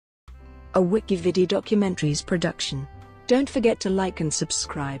a WikiVidi documentaries production. Don't forget to like and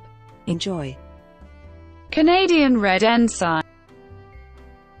subscribe. Enjoy. Canadian Red Ensign.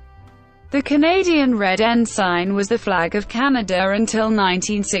 The Canadian Red Ensign was the flag of Canada until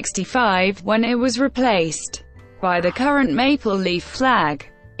 1965, when it was replaced by the current maple leaf flag.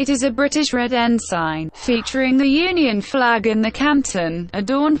 It is a British red ensign, featuring the Union flag in the canton,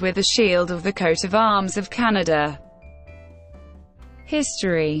 adorned with a shield of the coat of arms of Canada.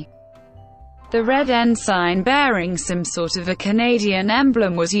 History. The red ensign, bearing some sort of a Canadian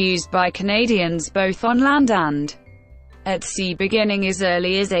emblem, was used by Canadians both on land and at sea, beginning as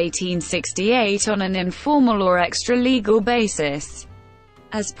early as 1868 on an informal or extra-legal basis.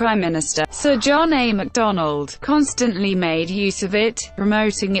 As Prime Minister, Sir John A. Macdonald constantly made use of it,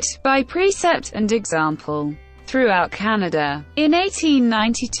 promoting it, by precept and example, throughout Canada. In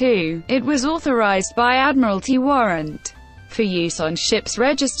 1892, it was authorized by Admiralty warrant for use on ships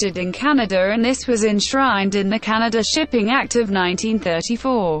registered in Canada, and this was enshrined in the Canada Shipping Act of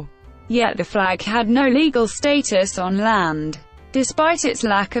 1934. Yet the flag had no legal status on land. Despite its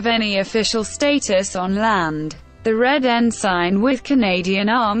lack of any official status on land, the red ensign with Canadian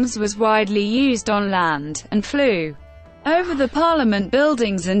arms was widely used on land, and flew over the Parliament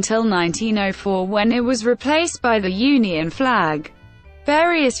buildings until 1904, when it was replaced by the Union flag.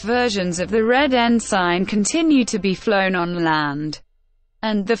 Various versions of the red ensign continue to be flown on land,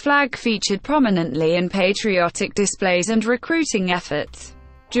 and the flag featured prominently in patriotic displays and recruiting efforts.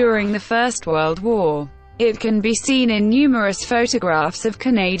 During the First World War, it can be seen in numerous photographs of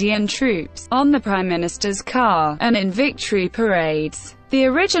Canadian troops, on the Prime Minister's car, and in victory parades. The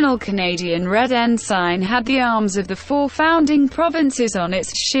original Canadian Red Ensign had the arms of the 4 founding provinces on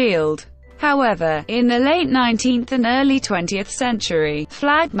its shield. However, in the late 19th and early 20th century,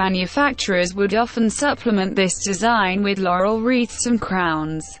 flag manufacturers would often supplement this design with laurel wreaths and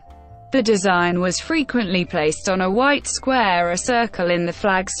crowns. The design was frequently placed on a white square or circle in the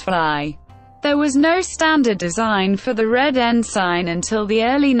flag's fly. There was no standard design for the red ensign until the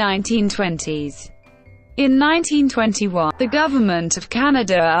early 1920s. In 1921, the Government of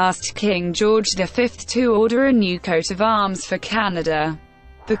Canada asked King George V to order a new coat of arms for Canada.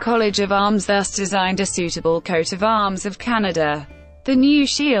 The College of Arms thus designed a suitable coat of arms of Canada. The new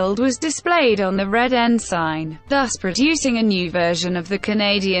shield was displayed on the red ensign, thus producing a new version of the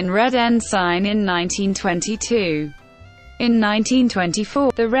Canadian Red Ensign in 1922. In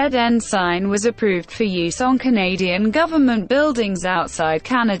 1924, the red ensign was approved for use on Canadian government buildings outside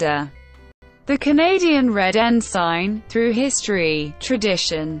Canada. The Canadian Red Ensign, through history,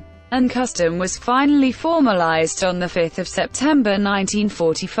 tradition, and custom, was finally formalized on 5 September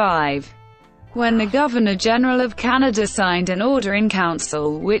 1945, when the Governor-General of Canada signed an order in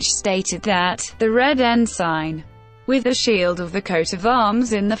Council which stated that the red ensign, with the shield of the coat of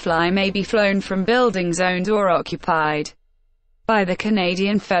arms in the fly, may be flown from buildings owned or occupied by the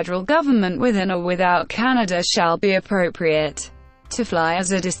Canadian federal government within or without Canada, shall be appropriate to fly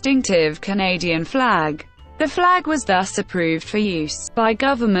as a distinctive Canadian flag. The flag was thus approved for use by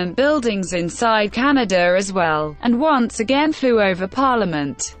government buildings inside Canada as well, and once again flew over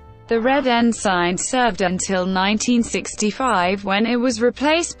Parliament. The red ensign served until 1965, when it was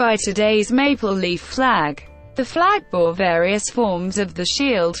replaced by today's maple leaf flag. The flag bore various forms of the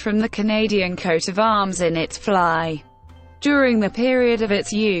shield from the Canadian coat of arms in its fly during the period of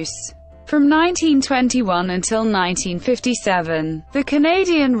its use. From 1921 until 1957, the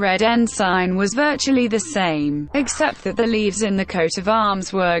Canadian Red Ensign was virtually the same, except that the leaves in the coat of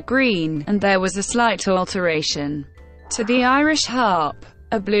arms were green, and there was a slight alteration to the Irish harp.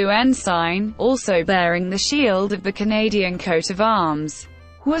 A blue ensign, also bearing the shield of the Canadian coat of arms,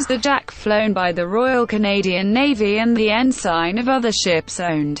 was the jack flown by the Royal Canadian Navy and the ensign of other ships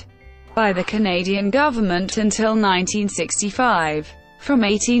owned by the Canadian government until 1965. From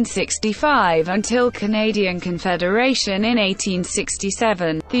 1865 until Canadian Confederation in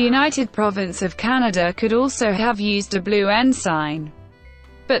 1867, the United Province of Canada could also have used a blue ensign.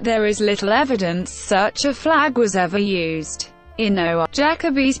 But there is little evidence such a flag was ever used. In O.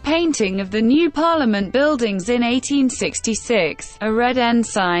 Jacoby's painting of the new Parliament buildings in 1866, a red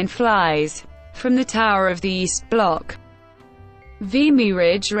ensign flies from the tower of the East Block. Vimy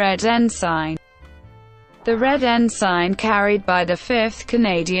Ridge Red Ensign. The red ensign carried by the 5th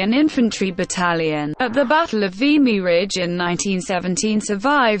Canadian Infantry Battalion at the Battle of Vimy Ridge in 1917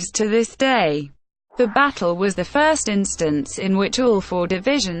 survives to this day. The battle was the first instance in which all 4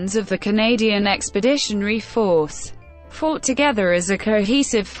 divisions of the Canadian Expeditionary Force fought together as a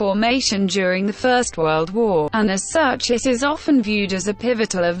cohesive formation during the First World War, and as such it is often viewed as a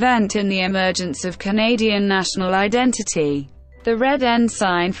pivotal event in the emergence of Canadian national identity. The Red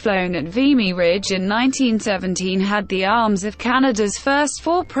Ensign flown at Vimy Ridge in 1917 had the arms of Canada's first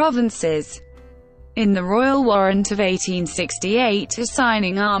 4 provinces. In the Royal Warrant of 1868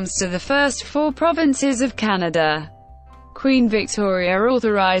 assigning arms to the first 4 provinces of Canada, Queen Victoria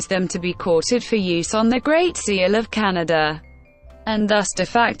authorized them to be quartered for use on the Great Seal of Canada, and thus de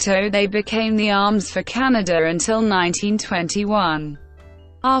facto they became the arms for Canada until 1921.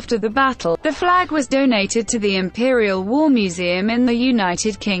 After the battle, the flag was donated to the Imperial War Museum in the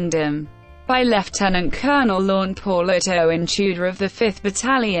United Kingdom by Lieutenant Colonel Lord Paulet Owen Tudor of the 5th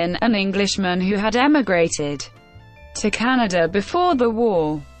Battalion, an Englishman who had emigrated to Canada before the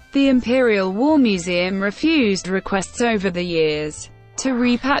war. The Imperial War Museum refused requests over the years to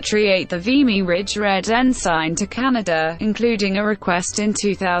repatriate the Vimy Ridge Red Ensign to Canada, including a request in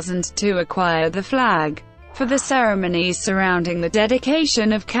 2000 to acquire the flag for the ceremonies surrounding the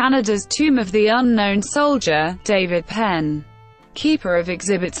dedication of Canada's Tomb of the Unknown Soldier, David Penn, keeper of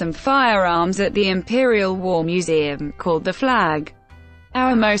exhibits and firearms at the Imperial War Museum, called the flag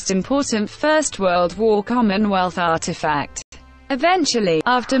our most important First World War Commonwealth artifact. Eventually,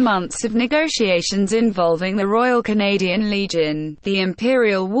 after months of negotiations involving the Royal Canadian Legion, the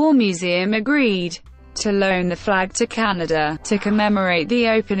Imperial War Museum agreed to loan the flag to Canada, to commemorate the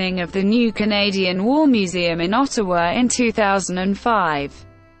opening of the new Canadian War Museum in Ottawa in 2005.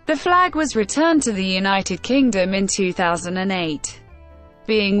 The flag was returned to the United Kingdom in 2008.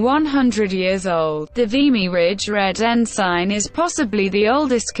 Being 100 years old, the Vimy Ridge Red Ensign is possibly the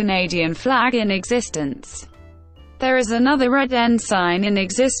oldest Canadian flag in existence. There is another Red Ensign in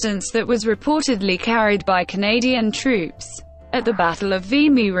existence that was reportedly carried by Canadian troops at the Battle of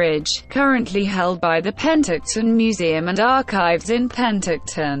Vimy Ridge, currently held by the Penticton Museum and Archives in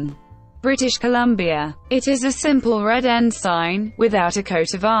Penticton, British Columbia. It is a simple red ensign, without a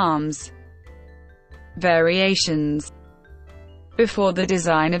coat of arms. Variations. Before the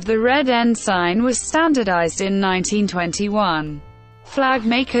design of the Red Ensign was standardized in 1921, flag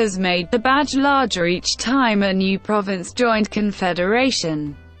makers made the badge larger each time a new province joined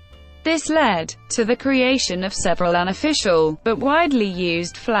Confederation. This led to the creation of several unofficial, but widely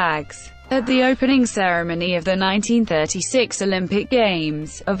used flags. At the opening ceremony of the 1936 Olympic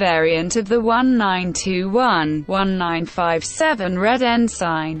Games, a variant of the 1921-1957 Red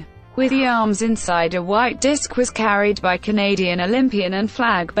Ensign, with the arms inside a white disc, was carried by Canadian Olympian and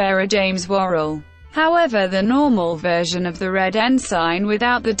flag-bearer James Worrell. However, the normal version of the Red Ensign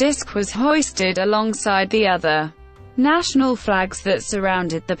without the disc was hoisted alongside the other national flags that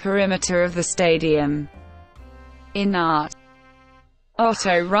surrounded the perimeter of the stadium. In art,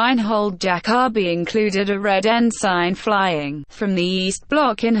 Otto Reinhold Jacobi included a red ensign flying from the East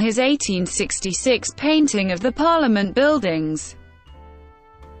Bloc in his 1866 painting of the Parliament buildings.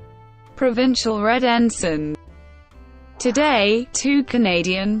 Provincial Red Ensign. Today, 2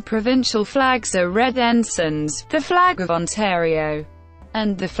 Canadian provincial flags are Red Ensigns, the flag of Ontario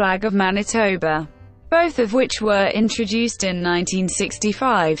and the flag of Manitoba, both of which were introduced in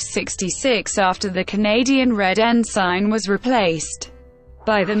 1965-66 after the Canadian Red Ensign was replaced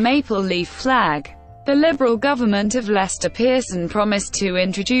by the maple leaf flag. The Liberal government of Lester Pearson promised to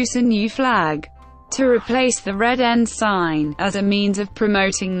introduce a new flag to replace the Red Ensign, as a means of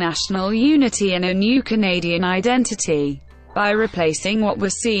promoting national unity and a new Canadian identity, by replacing what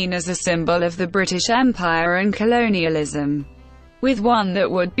was seen as a symbol of the British Empire and colonialism with one that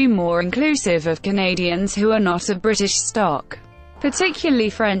would be more inclusive of Canadians who are not of British stock, particularly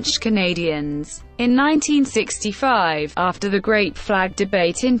French Canadians. In 1965, after the Great Flag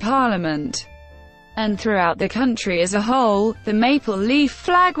debate in Parliament and throughout the country as a whole, the maple leaf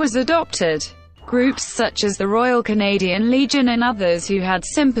flag was adopted. Groups such as the Royal Canadian Legion and others who had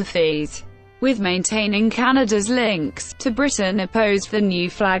sympathies with maintaining Canada's links to Britain opposed the new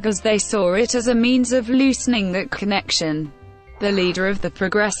flag as they saw it as a means of loosening that connection. The leader of the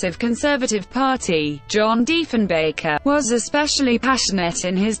Progressive Conservative Party, John Diefenbaker, was especially passionate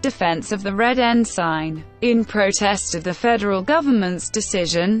in his defense of the Red Ensign. In protest of the federal government's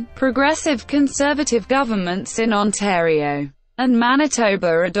decision, progressive conservative governments in Ontario and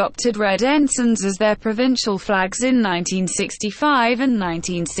Manitoba adopted Red Ensigns as their provincial flags in 1965 and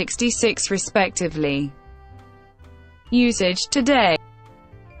 1966 respectively. Usage today.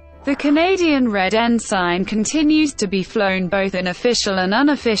 The Canadian Red Ensign continues to be flown both in official and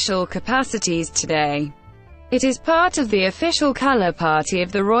unofficial capacities today. It is part of the official colour party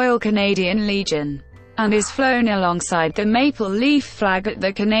of the Royal Canadian Legion, and is flown alongside the maple leaf flag at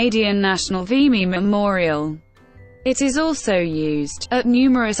the Canadian National Vimy Memorial. It is also used at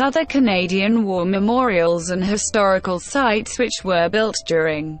numerous other Canadian war memorials and historical sites which were built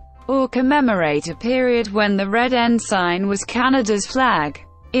during or commemorate a period when the Red Ensign was Canada's flag.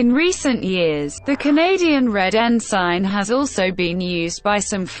 In recent years, the Canadian Red Ensign has also been used by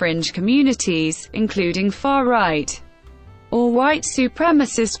some fringe communities, including far-right or white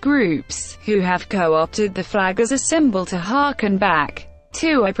supremacist groups, who have co-opted the flag as a symbol to harken back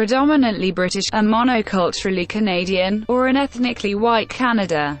to a predominantly British, a monoculturally Canadian, or an ethnically white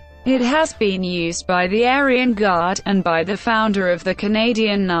Canada. It has been used by the Aryan Guard, and by the founder of the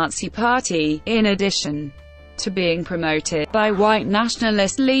Canadian Nazi Party, in addition to being promoted by white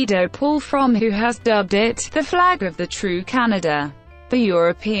nationalist leader Paul Fromm, who has dubbed it the flag of the true Canada, the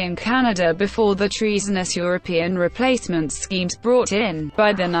European Canada, before the treasonous European replacement schemes brought in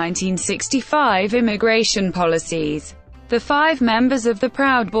by the 1965 immigration policies. The 5 members of the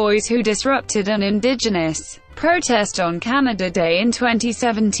Proud Boys who disrupted an Indigenous protest on Canada Day in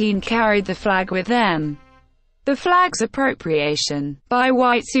 2017 carried the flag with them. The flag's appropriation by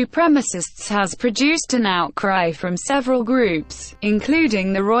white supremacists has produced an outcry from several groups,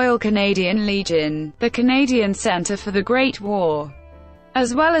 including the Royal Canadian Legion, the Canadian Centre for the Great War,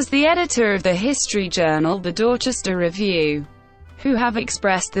 as well as the editor of the history journal The Dorchester Review, who have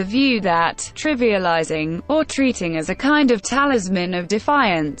expressed the view that trivializing, or treating as a kind of talisman of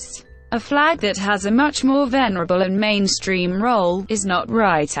defiance, a flag that has a much more venerable and mainstream role, is not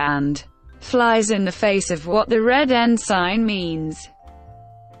right and flies in the face of what the Red Ensign means.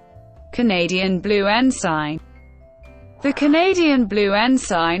 Canadian Blue Ensign. The Canadian Blue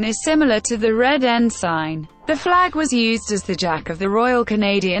Ensign is similar to the Red Ensign. The flag was used as the jack of the Royal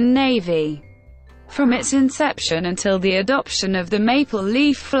Canadian Navy from its inception until the adoption of the maple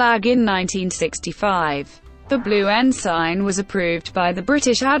leaf flag in 1965. The Blue Ensign was approved by the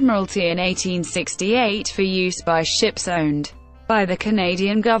British Admiralty in 1868 for use by ships owned by the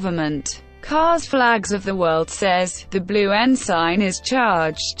Canadian government. Carr's Flags of the World says, the Blue Ensign is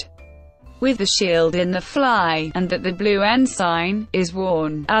charged with the shield in the fly, and that the Blue Ensign is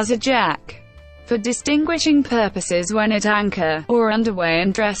worn as a jack for distinguishing purposes when at anchor, or underway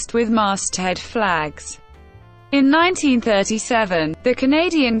and dressed with masthead flags. In 1937, the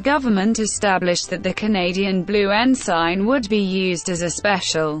Canadian government established that the Canadian Blue Ensign would be used as a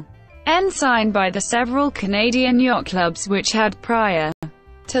special ensign by the several Canadian yacht clubs which had prior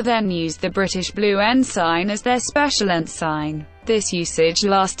to then used the British Blue Ensign as their special ensign. This usage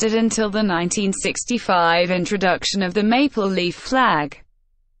lasted until the 1965 introduction of the maple leaf flag.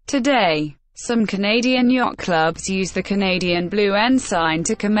 Today, some Canadian yacht clubs use the Canadian Blue Ensign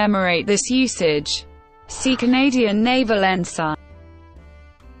to commemorate this usage. See Canadian Naval Ensign.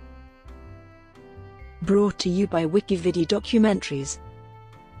 Brought to you by WikiVidi Documentaries.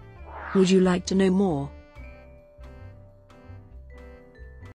 Would you like to know more?